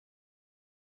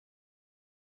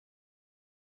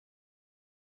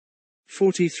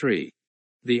43.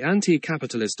 The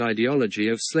Anti-Capitalist Ideology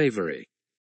of Slavery.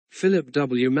 Philip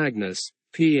W. Magnus,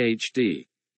 Ph.D.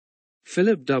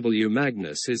 Philip W.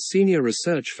 Magnus is Senior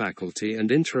Research Faculty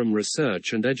and Interim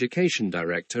Research and Education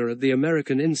Director at the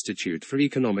American Institute for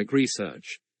Economic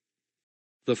Research.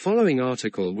 The following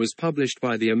article was published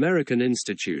by the American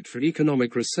Institute for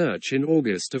Economic Research in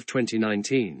August of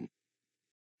 2019.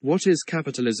 What is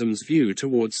capitalism's view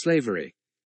toward slavery?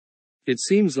 It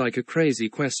seems like a crazy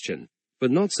question,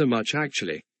 but not so much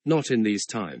actually, not in these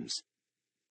times.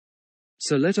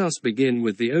 So let us begin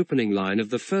with the opening line of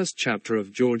the first chapter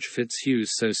of George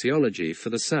Fitzhugh's Sociology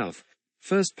for the South,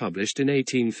 first published in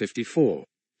 1854.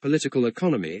 Political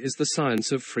economy is the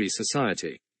science of free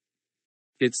society.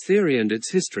 Its theory and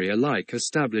its history alike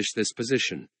establish this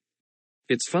position.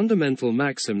 Its fundamental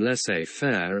maxim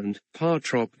laissez-faire and par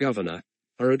trop governor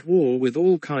are at war with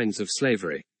all kinds of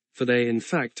slavery, for they in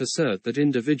fact assert that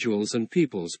individuals and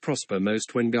peoples prosper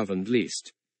most when governed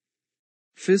least.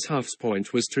 Fitzhugh's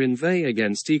point was to inveigh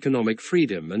against economic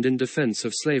freedom and in defense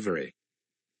of slavery.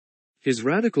 His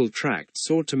radical tract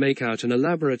sought to make out an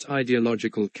elaborate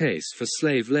ideological case for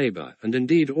slave labor and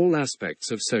indeed all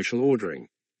aspects of social ordering.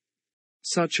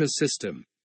 Such a system,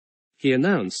 he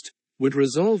announced, would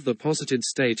resolve the posited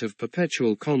state of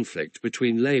perpetual conflict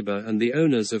between labor and the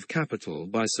owners of capital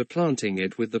by supplanting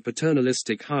it with the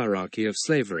paternalistic hierarchy of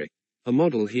slavery, a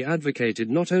model he advocated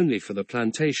not only for the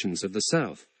plantations of the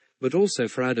South, but also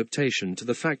for adaptation to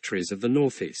the factories of the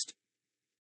Northeast.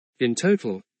 In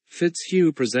total,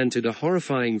 Fitzhugh presented a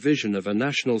horrifying vision of a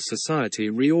national society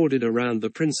reordered around the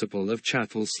principle of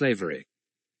chattel slavery.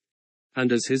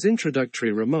 And as his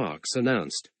introductory remarks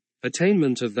announced,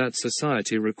 attainment of that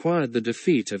society required the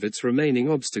defeat of its remaining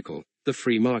obstacle, the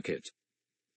free market.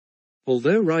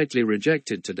 Although rightly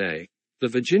rejected today, the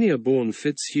Virginia-born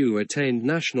Fitzhugh attained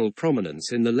national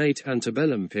prominence in the late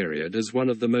antebellum period as one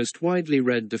of the most widely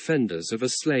read defenders of a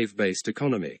slave-based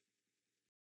economy.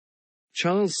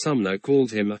 Charles Sumner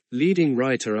called him a leading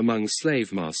writer among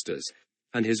slave masters,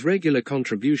 and his regular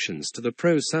contributions to the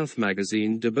pro-South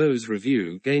magazine DuBose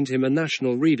Review gained him a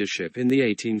national readership in the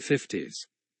 1850s.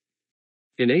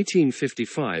 In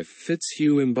 1855,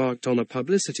 Fitzhugh embarked on a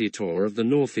publicity tour of the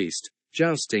Northeast,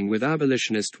 jousting with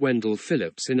abolitionist Wendell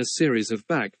Phillips in a series of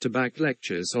back-to-back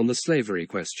lectures on the slavery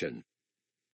question.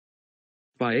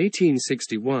 By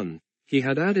 1861, he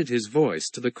had added his voice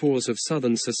to the cause of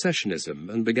Southern secessionism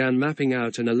and began mapping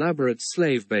out an elaborate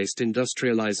slave-based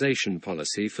industrialization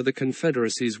policy for the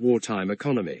Confederacy's wartime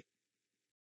economy.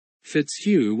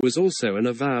 Fitzhugh was also an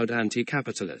avowed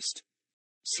anti-capitalist.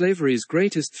 Slavery's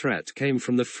greatest threat came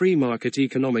from the free market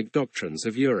economic doctrines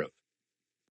of Europe,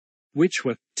 which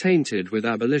were tainted with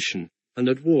abolition and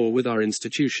at war with our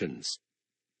institutions.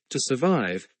 To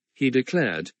survive, he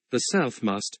declared, the South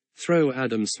must throw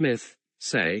Adam Smith,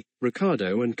 say,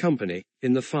 Ricardo and Company,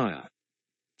 in the fire.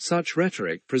 Such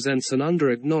rhetoric presents an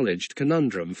under-acknowledged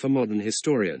conundrum for modern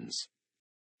historians.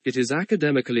 It is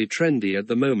academically trendy at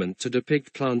the moment to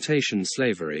depict plantation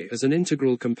slavery as an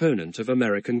integral component of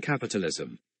American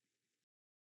capitalism.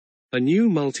 A new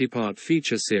multi-part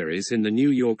feature series in the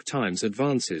New York Times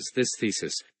advances this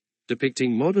thesis,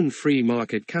 depicting modern free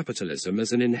market capitalism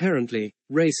as an inherently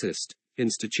racist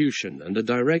institution and a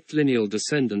direct lineal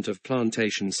descendant of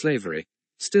plantation slavery,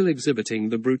 still exhibiting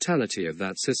the brutality of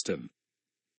that system.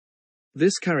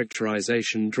 This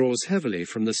characterization draws heavily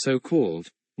from the so-called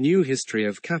New History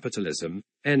of Capitalism,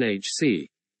 NHC,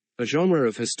 a genre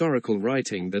of historical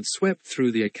writing that swept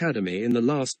through the academy in the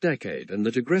last decade and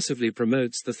that aggressively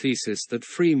promotes the thesis that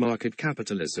free market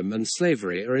capitalism and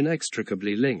slavery are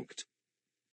inextricably linked.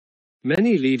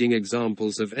 Many leading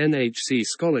examples of NHC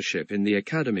scholarship in the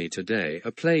academy today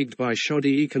are plagued by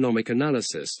shoddy economic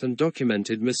analysis and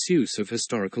documented misuse of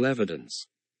historical evidence.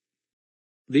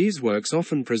 These works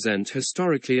often present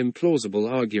historically implausible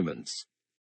arguments,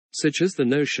 such as the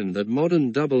notion that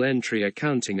modern double-entry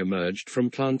accounting emerged from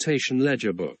plantation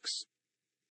ledger books.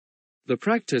 The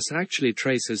practice actually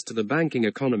traces to the banking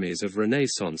economies of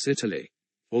Renaissance Italy,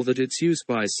 or that its use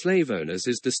by slave owners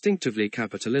is distinctively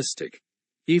capitalistic.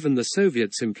 Even the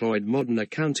Soviets employed modern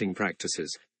accounting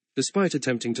practices, despite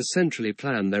attempting to centrally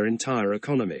plan their entire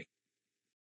economy.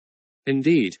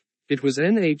 Indeed, it was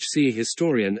NHC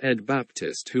historian Ed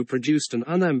Baptist who produced an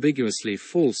unambiguously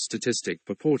false statistic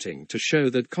purporting to show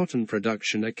that cotton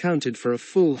production accounted for a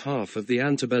full half of the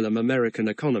antebellum American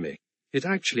economy. It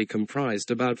actually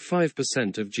comprised about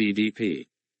 5% of GDP.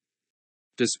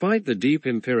 Despite the deep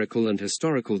empirical and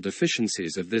historical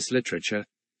deficiencies of this literature,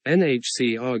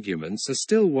 NHC arguments are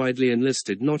still widely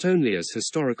enlisted not only as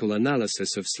historical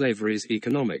analysis of slavery's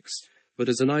economics, but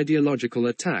as an ideological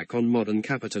attack on modern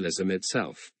capitalism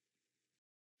itself.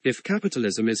 If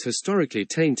capitalism is historically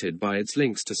tainted by its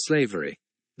links to slavery,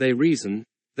 they reason,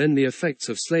 then the effects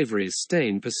of slavery's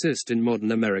stain persist in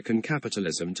modern American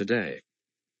capitalism today.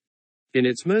 In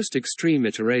its most extreme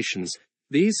iterations,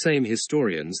 these same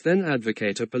historians then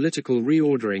advocate a political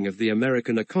reordering of the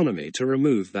American economy to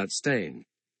remove that stain.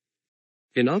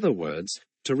 In other words,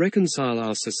 to reconcile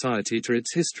our society to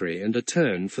its history and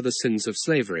atone for the sins of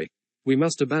slavery, we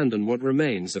must abandon what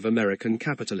remains of American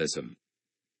capitalism.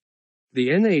 The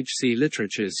NHC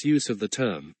literature's use of the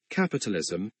term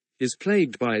capitalism is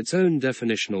plagued by its own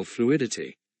definitional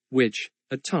fluidity, which,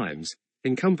 at times,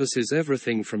 encompasses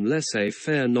everything from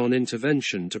laissez-faire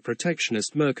non-intervention to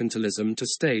protectionist mercantilism to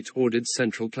state-ordered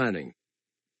central planning.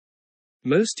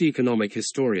 Most economic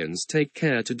historians take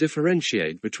care to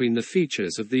differentiate between the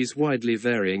features of these widely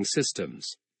varying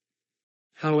systems.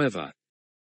 However,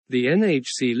 the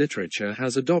NHC literature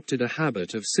has adopted a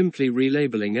habit of simply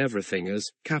relabeling everything as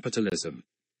capitalism.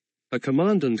 A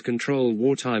command and control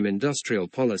wartime industrial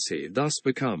policy thus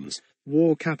becomes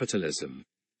war capitalism,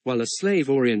 while a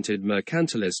slave-oriented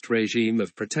mercantilist regime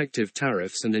of protective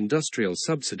tariffs and industrial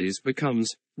subsidies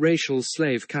becomes racial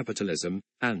slave capitalism,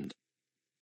 and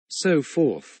so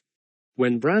forth.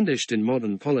 When brandished in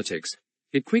modern politics,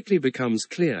 it quickly becomes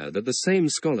clear that the same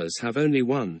scholars have only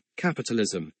one,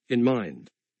 capitalism, in mind.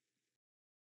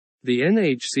 The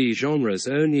NHC genre's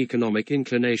own economic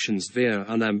inclinations veer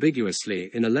unambiguously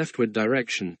in a leftward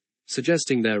direction,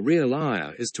 suggesting their real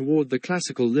ire is toward the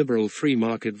classical liberal free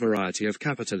market variety of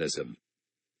capitalism.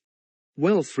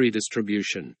 Wealth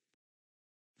redistribution.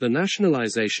 The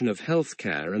nationalization of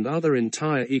healthcare and other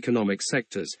entire economic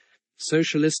sectors,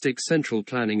 socialistic central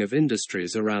planning of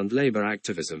industries around labor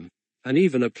activism, and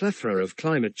even a plethora of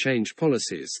climate change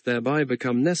policies thereby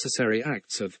become necessary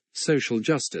acts of social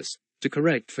justice to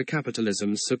correct for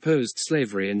capitalism's supposed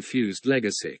slavery-infused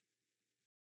legacy.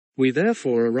 We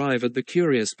therefore arrive at the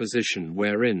curious position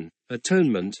wherein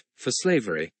atonement for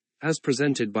slavery, as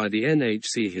presented by the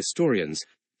NHC historians,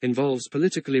 involves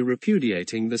politically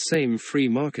repudiating the same free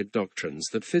market doctrines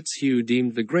that Fitzhugh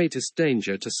deemed the greatest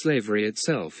danger to slavery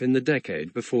itself in the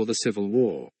decade before the Civil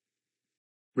War.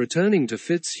 Returning to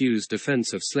Fitzhugh's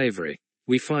defense of slavery,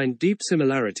 we find deep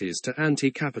similarities to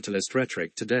anti-capitalist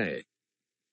rhetoric today.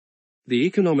 The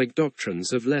economic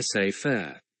doctrines of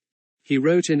laissez-faire. He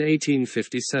wrote in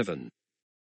 1857.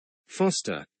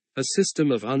 Foster a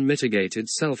system of unmitigated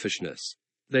selfishness.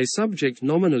 They subject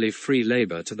nominally free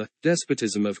labor to the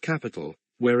despotism of capital,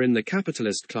 wherein the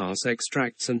capitalist class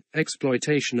extracts an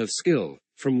exploitation of skill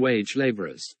from wage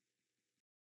laborers,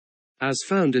 as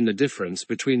found in the difference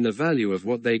between the value of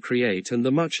what they create and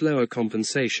the much lower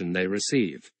compensation they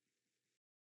receive.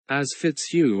 As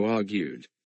Fitzhugh argued,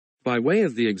 by way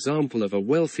of the example of a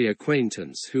wealthy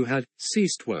acquaintance who had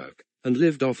ceased work and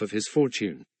lived off of his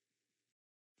fortune.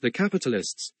 The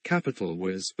capitalists' capital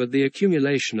was but the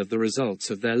accumulation of the results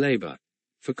of their labor,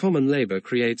 for common labor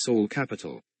creates all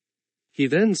capital. He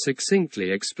then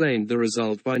succinctly explained the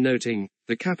result by noting,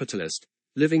 the capitalist,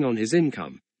 living on his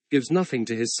income, gives nothing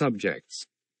to his subjects.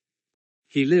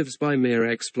 He lives by mere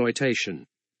exploitation.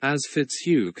 As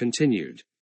Fitzhugh continued,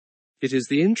 it is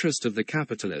the interest of the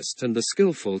capitalist and the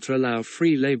skillful to allow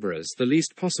free laborers the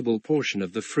least possible portion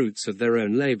of the fruits of their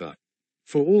own labor.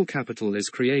 For all capital is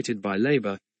created by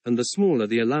labor, and the smaller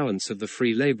the allowance of the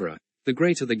free laborer, the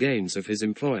greater the gains of his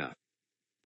employer.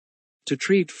 To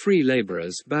treat free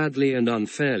laborers badly and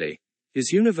unfairly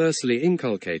is universally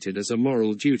inculcated as a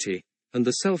moral duty, and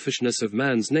the selfishness of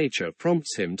man's nature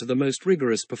prompts him to the most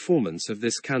rigorous performance of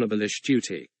this cannibalish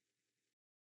duty.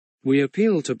 We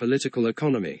appeal to political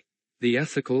economy, the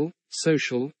ethical,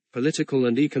 social, political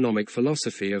and economic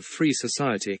philosophy of free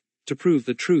society, to prove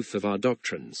the truth of our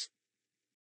doctrines.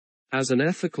 As an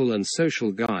ethical and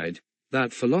social guide,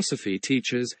 that philosophy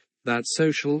teaches that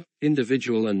social,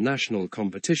 individual and national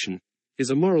competition is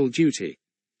a moral duty,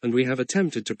 and we have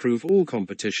attempted to prove all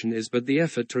competition is but the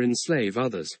effort to enslave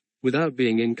others, without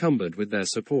being encumbered with their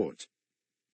support.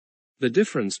 The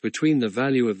difference between the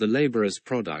value of the laborer's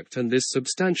product and this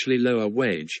substantially lower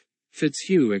wage,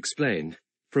 Fitzhugh explained,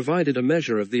 provided a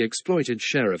measure of the exploited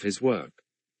share of his work.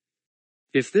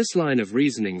 If this line of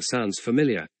reasoning sounds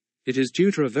familiar, it is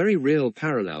due to a very real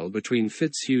parallel between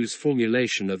Fitzhugh's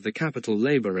formulation of the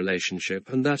capital-labor relationship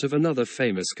and that of another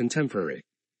famous contemporary.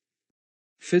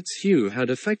 Fitzhugh had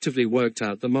effectively worked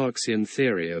out the Marxian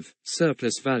theory of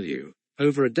surplus value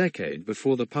over a decade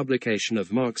before the publication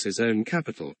of Marx's own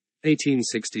Capital,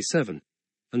 1867,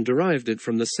 and derived it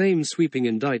from the same sweeping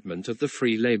indictment of the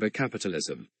free labor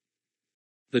capitalism.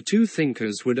 The two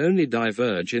thinkers would only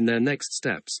diverge in their next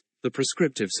steps, the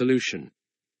prescriptive solution.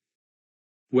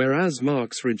 Whereas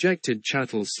Marx rejected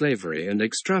chattel slavery and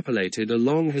extrapolated a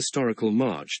long historical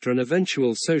march to an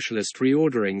eventual socialist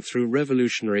reordering through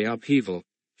revolutionary upheaval,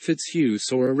 Fitzhugh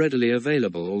saw a readily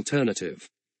available alternative.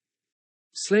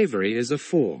 Slavery is a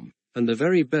form, and the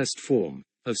very best form,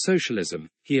 of socialism,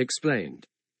 he explained.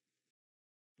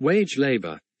 Wage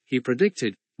labor, he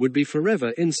predicted, would be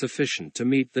forever insufficient to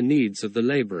meet the needs of the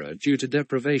laborer due to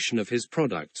deprivation of his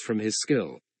products from his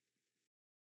skill.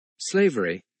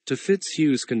 Slavery, to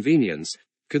Fitzhugh's convenience,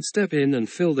 could step in and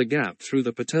fill the gap through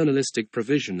the paternalistic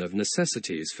provision of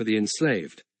necessities for the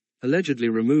enslaved, allegedly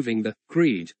removing the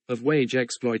greed of wage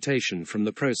exploitation from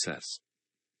the process.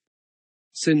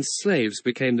 Since slaves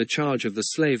became the charge of the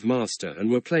slave master and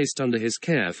were placed under his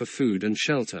care for food and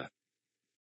shelter,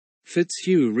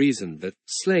 Fitzhugh reasoned that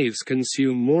slaves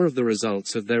consume more of the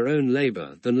results of their own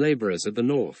labor than laborers at the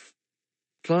North.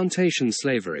 Plantation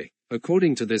slavery,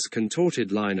 according to this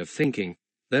contorted line of thinking,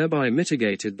 thereby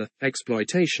mitigated the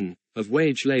exploitation of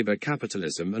wage labor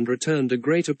capitalism and returned a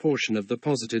greater portion of the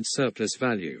posited surplus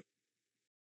value.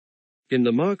 In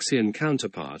the Marxian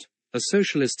counterpart, a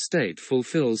socialist state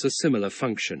fulfills a similar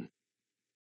function.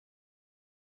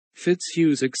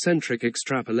 Fitzhugh's eccentric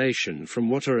extrapolation from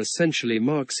what are essentially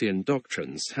Marxian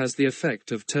doctrines has the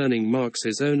effect of turning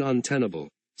Marx's own untenable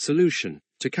solution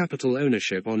to capital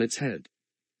ownership on its head.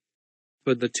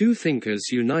 But the two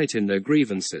thinkers unite in their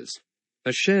grievances,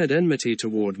 a shared enmity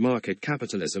toward market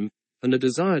capitalism, and a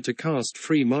desire to cast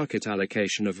free market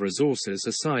allocation of resources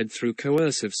aside through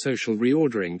coercive social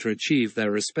reordering to achieve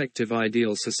their respective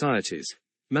ideal societies,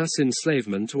 mass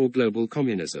enslavement or global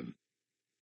communism.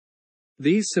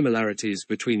 These similarities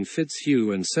between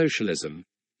Fitzhugh and socialism,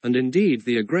 and indeed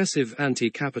the aggressive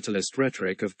anti-capitalist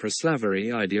rhetoric of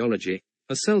pro-slavery ideology,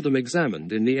 are seldom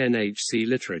examined in the NHC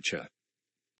literature.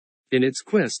 In its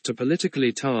quest to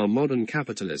politically tar modern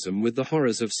capitalism with the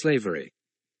horrors of slavery,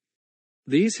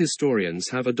 these historians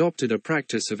have adopted a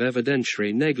practice of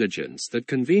evidentiary negligence that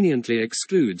conveniently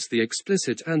excludes the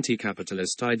explicit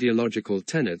anti-capitalist ideological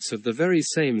tenets of the very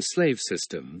same slave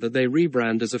system that they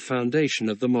rebrand as a foundation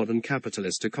of the modern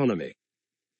capitalist economy.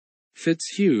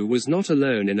 Fitzhugh was not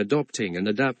alone in adopting and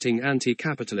adapting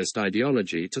anti-capitalist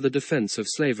ideology to the defense of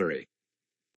slavery.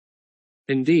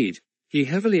 Indeed, he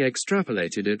heavily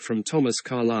extrapolated it from Thomas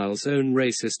Carlyle's own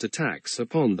racist attacks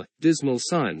upon the dismal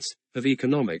science of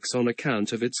economics on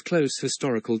account of its close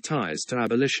historical ties to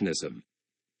abolitionism.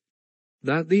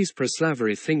 That these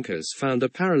pro-slavery thinkers found a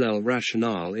parallel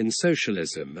rationale in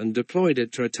socialism and deployed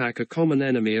it to attack a common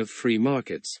enemy of free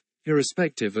markets,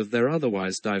 irrespective of their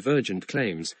otherwise divergent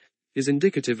claims, is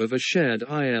indicative of a shared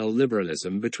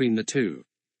liberalism between the two.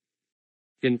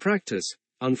 In practice,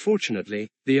 unfortunately,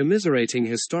 the immiserating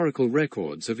historical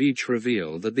records of each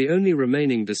reveal that the only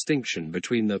remaining distinction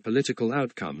between their political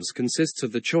outcomes consists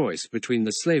of the choice between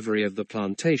the slavery of the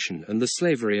plantation and the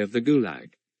slavery of the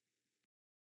Gulag.